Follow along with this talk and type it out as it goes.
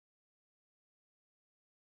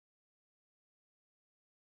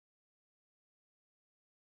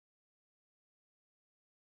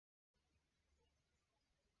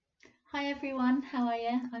Hi everyone, how are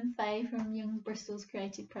you? I'm Faye from Young Bristol's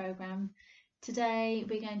creative programme. Today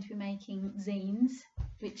we're going to be making zines,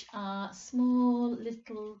 which are small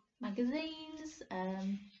little magazines,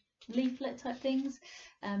 leaflet type things.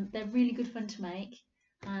 They're really good fun to make,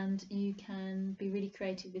 and you can be really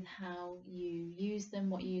creative with how you use them,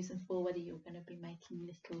 what you use them for, whether you're going to be making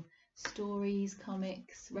little stories,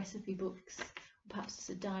 comics, recipe books, or perhaps just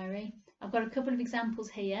a diary. I've got a couple of examples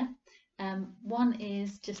here. One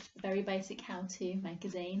is just very basic how to make a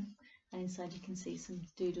zine, and inside you can see some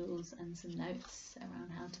doodles and some notes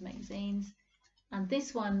around how to make zines. And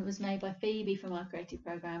this one was made by Phoebe from our creative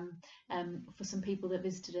programme for some people that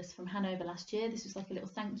visited us from Hanover last year. This was like a little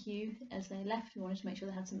thank you as they left. We wanted to make sure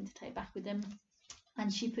they had something to take back with them.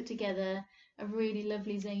 And she put together a really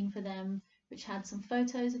lovely zine for them, which had some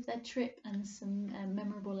photos of their trip and some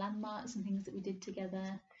memorable landmarks and things that we did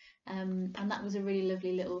together. And that was a really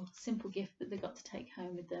lovely little simple gift that they got to take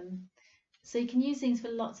home with them. So you can use these for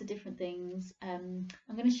lots of different things. I'm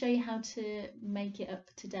going to show you how to make it up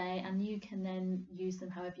today, and you can then use them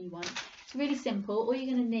however you want. It's really simple. All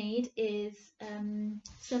you're going to need is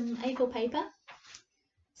some A4 paper,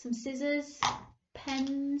 some scissors,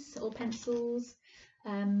 pens or pencils,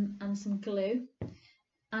 and some glue.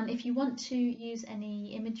 And if you want to use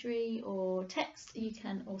any imagery or text, you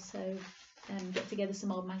can also get together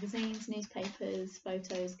some old magazines, newspapers,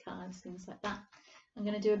 photos, cards, things like that. I'm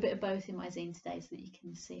going to do a bit of both in my zine today so that you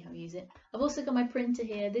can see how I use it. I've also got my printer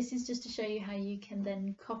here. This is just to show you how you can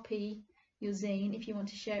then copy your zine if you want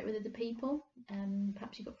to share it with other people.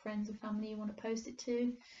 Perhaps you've got friends or family you want to post it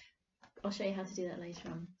to. I'll show you how to do that later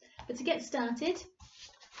on. But to get started,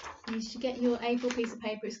 you should get your A4 piece of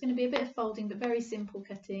paper. It's going to be a bit of folding, but very simple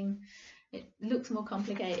cutting. It looks more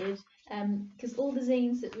complicated because all the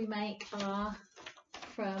zines that we make are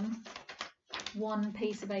from one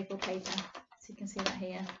piece of A4 paper. So you can see that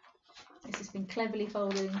here. This has been cleverly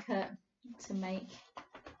folded and cut to make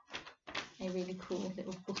a really cool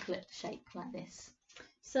little booklet shape like this.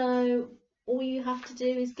 So all you have to do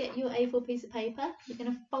is get your A4 piece of paper. You're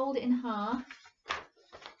going to fold it in half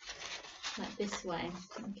like this way.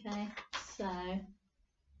 Okay, so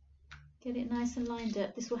get it nice and lined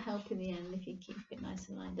up. This will help in the end if you keep it nice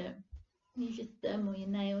and lined up. Use your thumb or your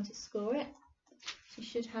nail to score it. So you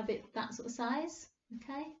should have it that sort of size.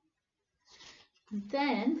 Okay. And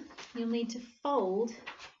then you'll need to fold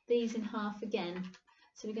these in half again.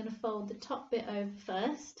 So we're going to fold the top bit over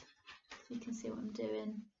first. So you can see what I'm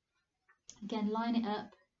doing. Again, line it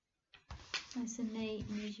up nice and neat,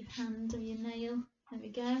 and use your hand or your nail. There we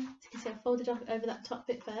go. So you can see I've folded off over that top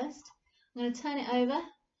bit first. I'm going to turn it over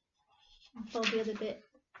and fold the other bit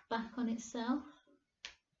back on itself.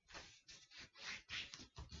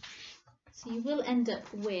 So you will end up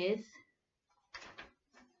with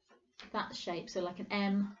that shape, so like an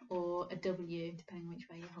M or a W, depending which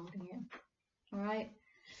way you're holding it. All right.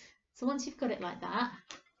 So once you've got it like that,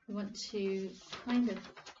 we want to kind of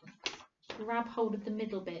grab hold of the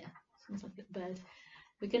middle bit. Sounds like a bird.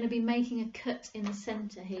 We're going to be making a cut in the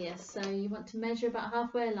centre here. So you want to measure about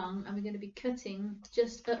halfway along, and we're going to be cutting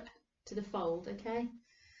just up to the fold. Okay.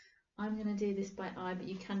 I'm going to do this by eye, but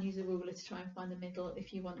you can use a ruler to try and find the middle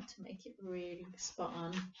if you want to make it really spot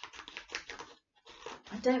on.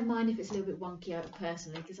 I don't mind if it's a little bit wonky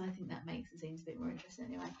personally, because I think that makes the zines a bit more interesting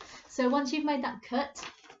anyway. So once you've made that cut,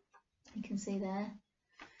 you can see there,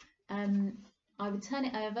 I would turn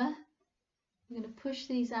it over. I'm going to push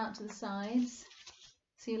these out to the sides,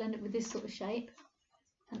 so you'll end up with this sort of shape.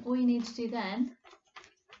 And all you need to do then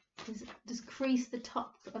is just crease the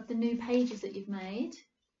top of the new pages that you've made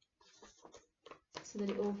so that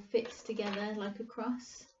it all fits together like a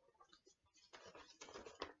cross.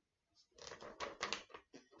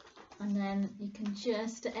 And then you can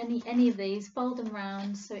just, any of these, fold them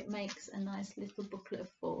round so it makes a nice little booklet of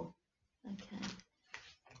 4. Okay,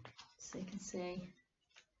 so you can see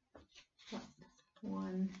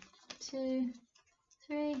 1, 2,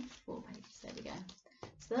 3, 4 pages. There we go.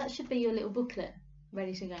 So that should be your little booklet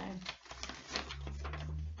ready to go.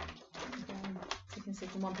 Okay, so you can see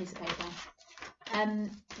from one piece of paper.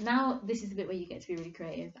 Now this is the bit where you get to be really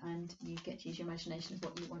creative and you get to use your imagination of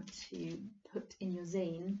what you want to put in your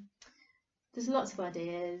zine. There's lots of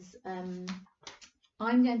ideas.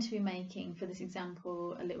 I'm going to be making, for this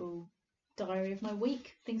example, a little diary of my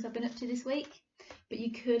week, things I've been up to this week. But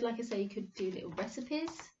you could, like I say, you could do little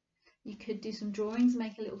recipes. You could do some drawings,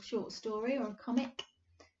 make a little short story or a comic.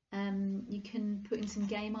 You can put in some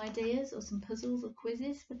game ideas or some puzzles or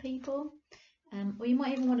quizzes for people. Or you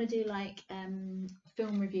might even want to do like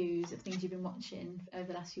film reviews of things you've been watching over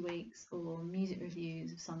the last few weeks, or music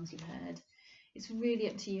reviews of songs you've heard. It's really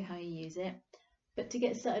up to you how you use it. But to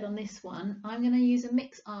get started on this one, I'm going to use a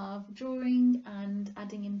mix of drawing and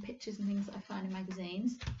adding in pictures and things that I find in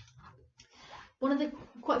magazines. One of the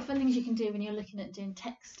quite fun things you can do when you're looking at doing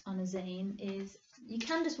text on a zine is you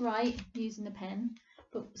can just write using a pen,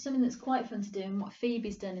 but something that's quite fun to do, and what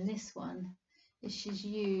Phoebe's done in this one, is she's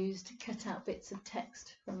used cut out bits of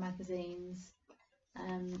text from magazines.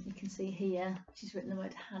 You can see here she's written the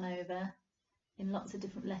word Hanover in lots of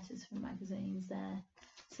different letters from magazines there.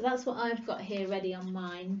 So that's what I've got here ready on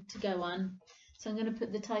mine to go on. So I'm going to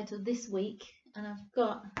put the title this week, and I've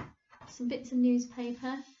got some bits of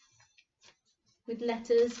newspaper with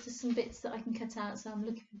letters, just some bits that I can cut out. So I'm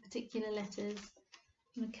looking for particular letters.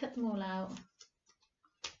 I'm going to cut them all out.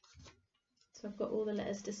 So I've got all the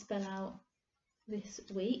letters to spell out this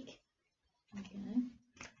week. Okay,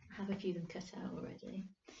 I have a few of them cut out already.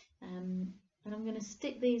 And I'm going to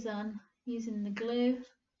stick these on using the glue.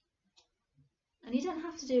 And you don't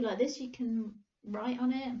have to do like this, you can write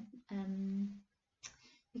on it.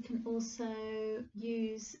 You can also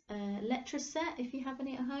use a letter set if you have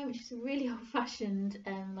any at home, which is a really old-fashioned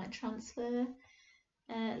like transfer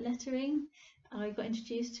lettering. I got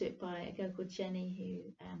introduced to it by a girl called Jenny,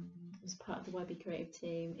 who was part of the YB Creative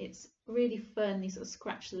team. It's really fun, you sort of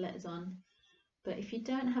scratch the letters on. But if you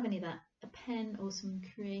don't have any of that, a pen or some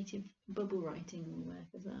creative bubble writing will work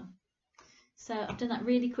as well. So I've done that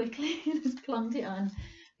really quickly, just plonked it on.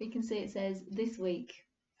 We can see it says this week,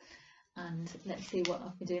 and let's see what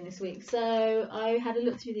I've been doing this week. So I had a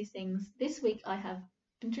look through these things. This week I have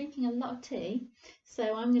been drinking a lot of tea,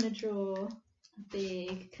 so I'm going to draw a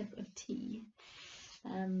big cup of tea.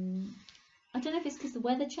 I don't know if it's because the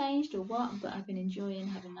weather changed or what, but I've been enjoying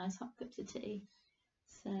having nice hot cups of tea.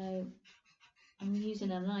 So I'm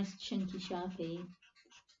using a nice chunky Sharpie.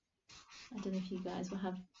 I don't know if you guys will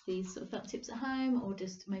have these sort of felt tips at home, or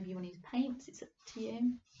just maybe you want to use paints, it's up to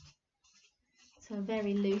you. So a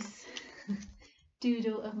very loose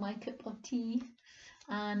doodle of my cup of tea.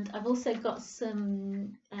 And I've also got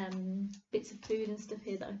some bits of food and stuff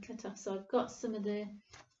here that I've cut off. So I've got some of the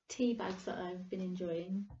tea bags that I've been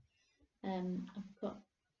enjoying. I've got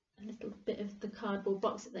a little bit of the cardboard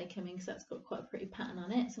box that they come in, because that's got quite a pretty pattern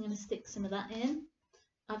on it. So I'm going to stick some of that in.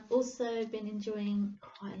 I've also been enjoying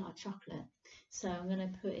quite a lot of chocolate, so I'm going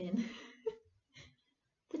to put in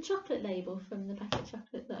the chocolate label from the packet of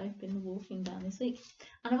chocolate that I've been wolfing down this week.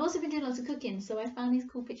 And I've also been doing lots of cooking, so I found these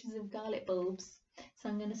cool pictures of garlic bulbs, so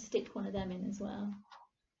I'm going to stick one of them in as well.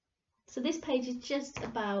 So this page is just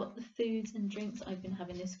about the foods and drinks I've been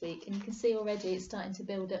having this week, and you can see already it's starting to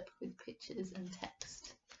build up with pictures and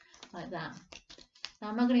text like that. Now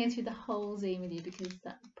I'm not going to go through the whole zine with you because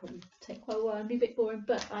that would probably take quite a while and be a bit boring,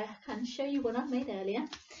 but I can show you one I've made earlier.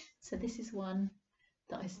 So this is one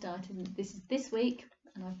that I started, this is this week,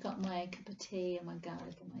 and I've got my cup of tea and my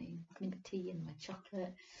garlic and my green tea and my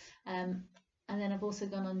chocolate. And then I've also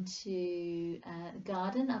gone on to the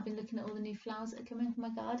garden. I've been looking at all the new flowers that are coming from my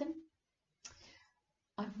garden.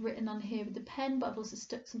 I've written on here with the pen, but I've also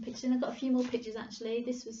stuck some pictures in. I've got a few more pictures actually.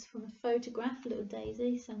 This was from a photograph, a little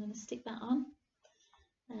daisy, so I'm going to stick that on.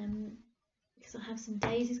 Because I have some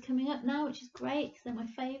daisies coming up now, which is great because they're my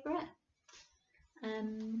favourite.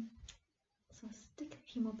 So I'll stick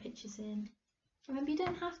a few more pictures in. Remember, you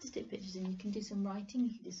don't have to stick pictures in, you can do some writing,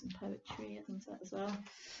 you can do some poetry and things like that as well.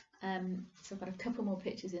 So I've got a couple more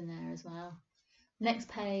pictures in there as well. Next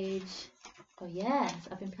page, oh yes,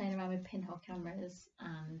 I've been playing around with pinhole cameras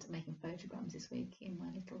and making photograms this week in my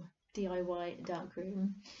little DIY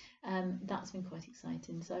darkroom. That's been quite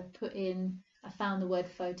exciting. So I've put in, I found the word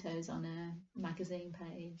photos on a magazine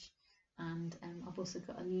page, and I've also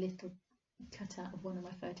got a little cutout of one of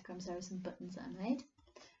my photograms. There are some buttons that I made.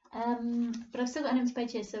 But I've still got an empty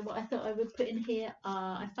page here, so what I thought I would put in here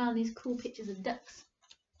are, I found these cool pictures of ducks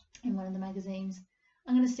in one of the magazines.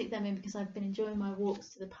 I'm going to stick them in because I've been enjoying my walks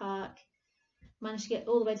to the park. Managed to get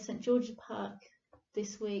all the way to St George's Park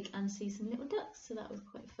this week and see some little ducks, so that was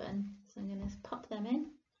quite fun. So I'm going to pop them in,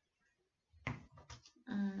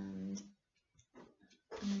 and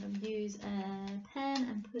I'm going to use a pen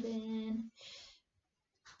and put in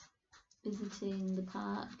visiting the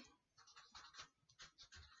park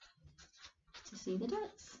to see the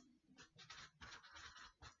ducks.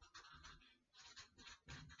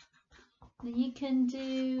 Now you can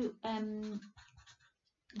do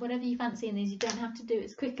whatever you fancy in these. You don't have to do it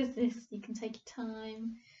as quick as this. You can take your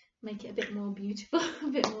time, make it a bit more beautiful, a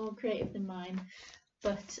bit more creative than mine.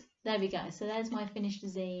 But there we go. So there's my finished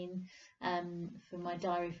zine for my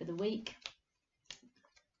diary for the week.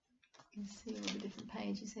 You can see all the different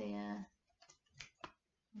pages here.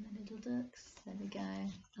 And the little ducks. There we go.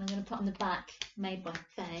 And I'm going to put on the back, made by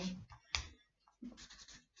Faye.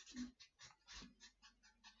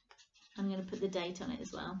 I'm going to put the date on it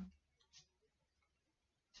as well.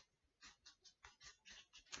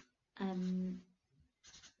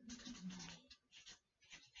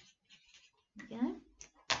 Yeah.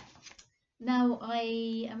 Now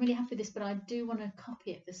I am really happy with this, but I do want to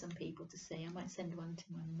copy it for some people to see. I might send one to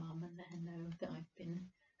my mum and let her know that I've been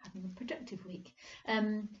having a productive week.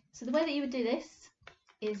 So the way that you would do this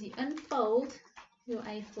is you unfold your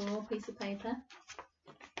A4 piece of paper.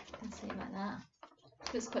 You can see it like that.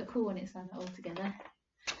 It looks quite cool when it's like all together.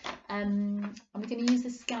 And we're going to use the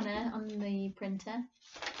scanner on the printer.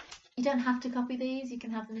 You don't have to copy these, you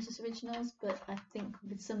can have them as just originals, but I think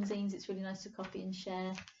with some zines it's really nice to copy and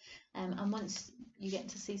share. And once you get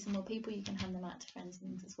to see some more people, you can hand them out to friends and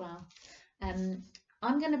things as well.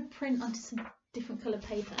 I'm going to print onto some different colour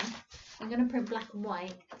paper. I'm going to print black and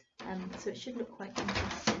white, so it should look quite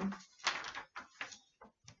interesting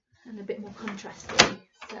and a bit more contrasty.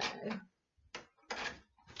 So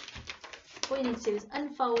all you need to do is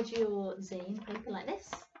unfold your zine paper like this,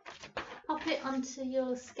 pop it onto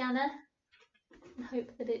your scanner and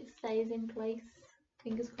hope that it stays in place.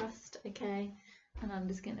 Fingers crossed. Okay, and I'm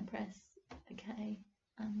just going to press OK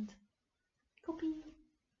and copy.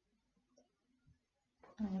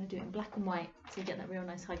 And I'm going to do it in black and white so you get that real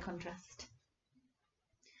nice high contrast,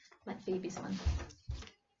 like Phoebe's one.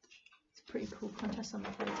 It's a pretty cool contrast on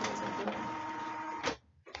the photos, I think.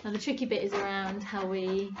 Now the tricky bit is around how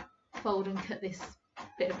we fold and cut this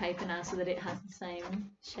bit of paper now so that it has the same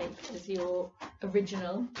shape as your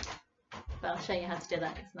original. But I'll show you how to do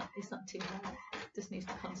that. It's not too hard. It just needs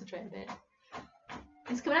to concentrate a bit.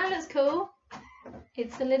 It's coming out, it's cool.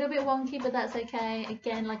 It's a little bit wonky, but that's okay.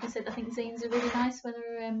 Again, like I said, I think zines are really nice when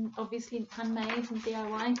they're obviously handmade and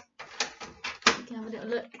DIY. You can have a little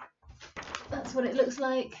look. That's what it looks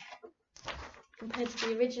like compared to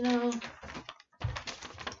the original.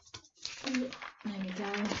 There we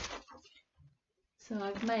go. So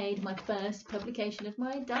I've made my first publication of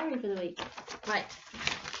my diary for the week. Right,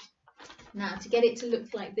 now to get it to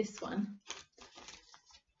look like this one,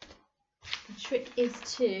 the trick is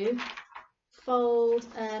to fold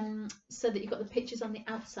so that you've got the pictures on the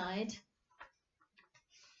outside.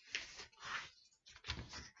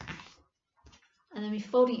 And then we're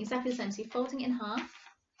folding it exactly the same. So you're folding it in half,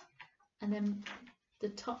 and then the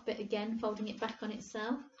top bit again, folding it back on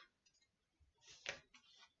itself.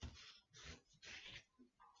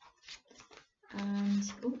 And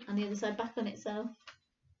on the other side back on itself,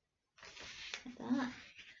 like that.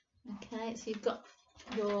 Okay, so you've got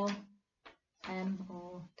your M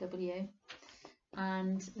or W,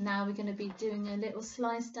 and now we're going to be doing a little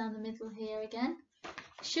slice down the middle here again.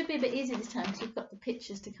 It should be a bit easier this time because you've got the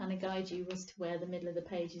pictures to kind of guide you as to where the middle of the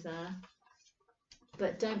pages are,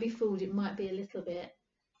 but don't be fooled, it might be a little bit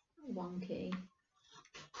wonky.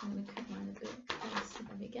 I'm going to cut mine a bit closer.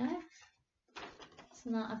 There we go. So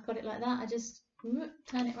now I've got it like that, I just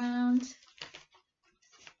turn it round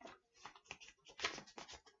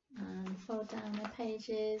and fold down my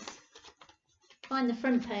pages, find the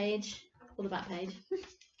front page or the back page,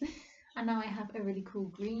 and now I have a really cool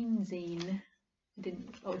green zine. I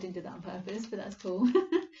didn't do that on purpose, but that's cool.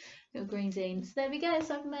 Little green zine. So there we go.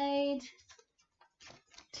 So I've made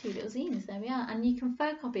two little zines. There we are, and you can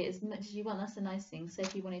photocopy it as much as you want. That's a nice thing. So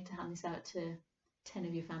if you wanted to hand this out to 10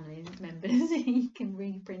 of your family members, you can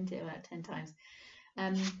reprint it about 10 times.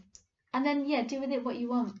 And then, yeah, do with it what you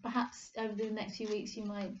want. Perhaps over the next few weeks you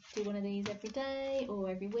might do one of these every day or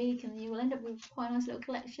every week, and you will end up with quite a nice little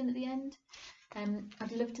collection at the end.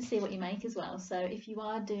 I'd love to see what you make as well. So if you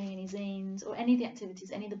are doing any zines or any of the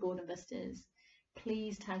activities, any of the Boredom Busters,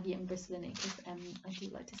 please tag Young Bristol in it, because I do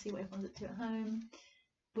like to see what everyone's up to at home.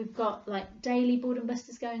 We've got like daily Boredom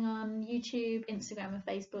Busters going on YouTube, Instagram and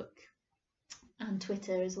Facebook, and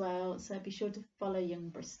Twitter as well, so be sure to follow Young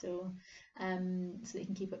Bristol so that you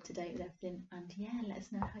can keep up to date with everything. And yeah, let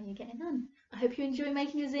us know how you're getting on. I hope you enjoy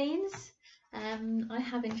making your zines. I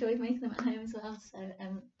have enjoyed making them at home as well, so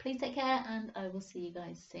please take care, and I will see you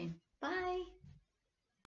guys soon. Bye.